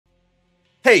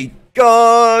Hey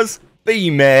guys,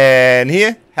 B-Man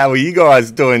here. How are you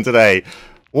guys doing today?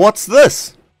 What's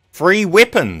this? Free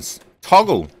weapons.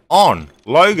 Toggle on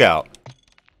logout.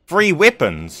 Free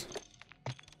weapons.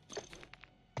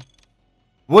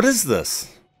 What is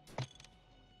this?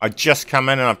 I just come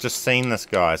in and I've just seen this,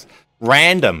 guys.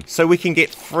 Random, so we can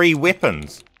get free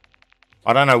weapons.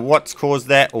 I don't know what's caused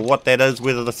that or what that is,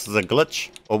 whether this is a glitch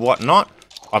or whatnot.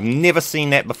 I've never seen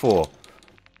that before.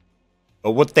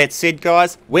 But with that said,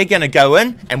 guys, we're going to go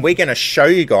in and we're going to show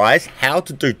you guys how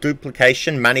to do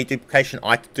duplication, money duplication,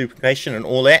 item duplication and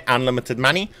all that, unlimited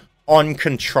money on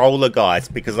controller, guys,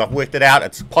 because I've worked it out.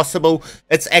 It's possible.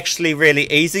 It's actually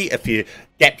really easy if you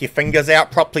gap your fingers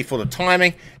out properly for the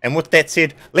timing. And with that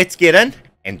said, let's get in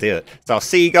and do it. So I'll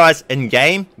see you guys in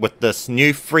game with this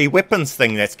new free weapons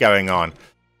thing that's going on.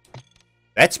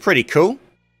 That's pretty cool.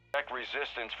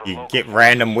 You get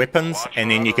random weapons, and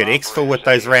then you could exfil with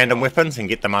those random weapons and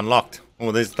get them unlocked.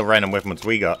 Oh, there's the random weapons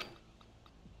we got.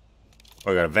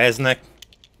 We got a Vaznik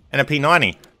and a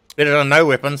P90. Better than no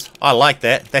weapons. I like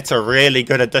that. That's a really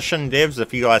good addition, devs,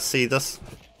 if you guys see this.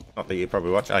 Not that you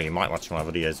probably watch. Oh, you might watch my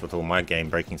videos with all my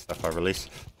game-breaking stuff I release.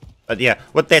 But yeah,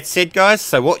 with that said, guys,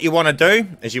 so what you want to do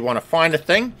is you want to find a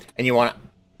thing, and you want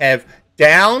to have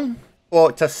down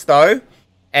to stow,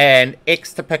 and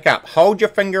X to pick up. Hold your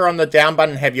finger on the down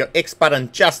button, have your X button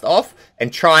just off,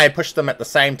 and try and push them at the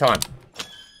same time.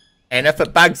 And if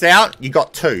it bugs out, you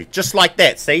got two. Just like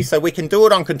that, see? So we can do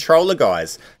it on controller,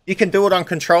 guys. You can do it on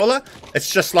controller. It's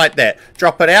just like that.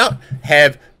 Drop it out,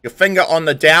 have your finger on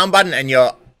the down button and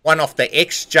your one off the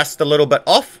X just a little bit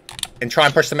off, and try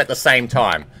and push them at the same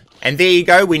time. And there you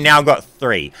go, we now got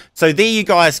three. So there you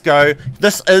guys go.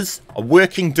 This is a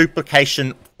working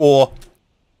duplication for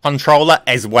controller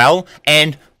as well.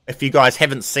 And if you guys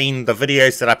haven't seen the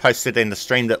videos that I posted in the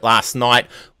stream that last night,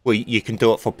 well, you can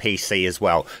do it for PC as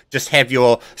well. Just have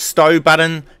your stow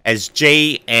button as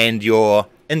G and your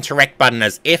interact button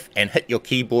as F, and hit your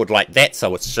keyboard like that,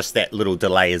 so it's just that little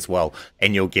delay as well,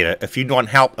 and you'll get it. If you want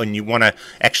help and you want to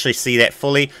actually see that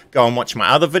fully, go and watch my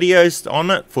other videos on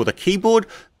it for the keyboard.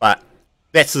 But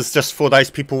that's just for those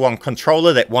people on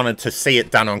controller that wanted to see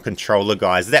it done on controller,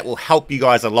 guys. That will help you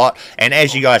guys a lot. And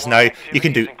as you guys know, you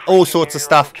can do all sorts of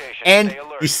stuff. And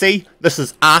you see, this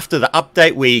is after the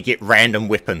update where you get random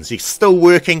weapons. You're still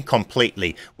working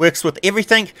completely. Works with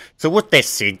everything. So with that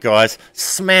said, guys,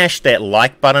 smash that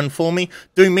like button for me.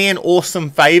 Do me an awesome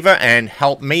favor and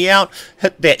help me out.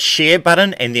 Hit that share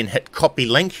button and then hit copy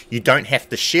link. You don't have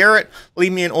to share it.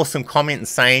 Leave me an awesome comment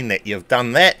saying that you've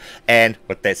done that. And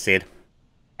with that said,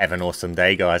 have an awesome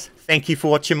day, guys. Thank you for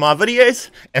watching my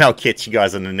videos, and I'll catch you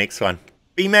guys in the next one.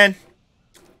 B-Man,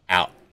 out.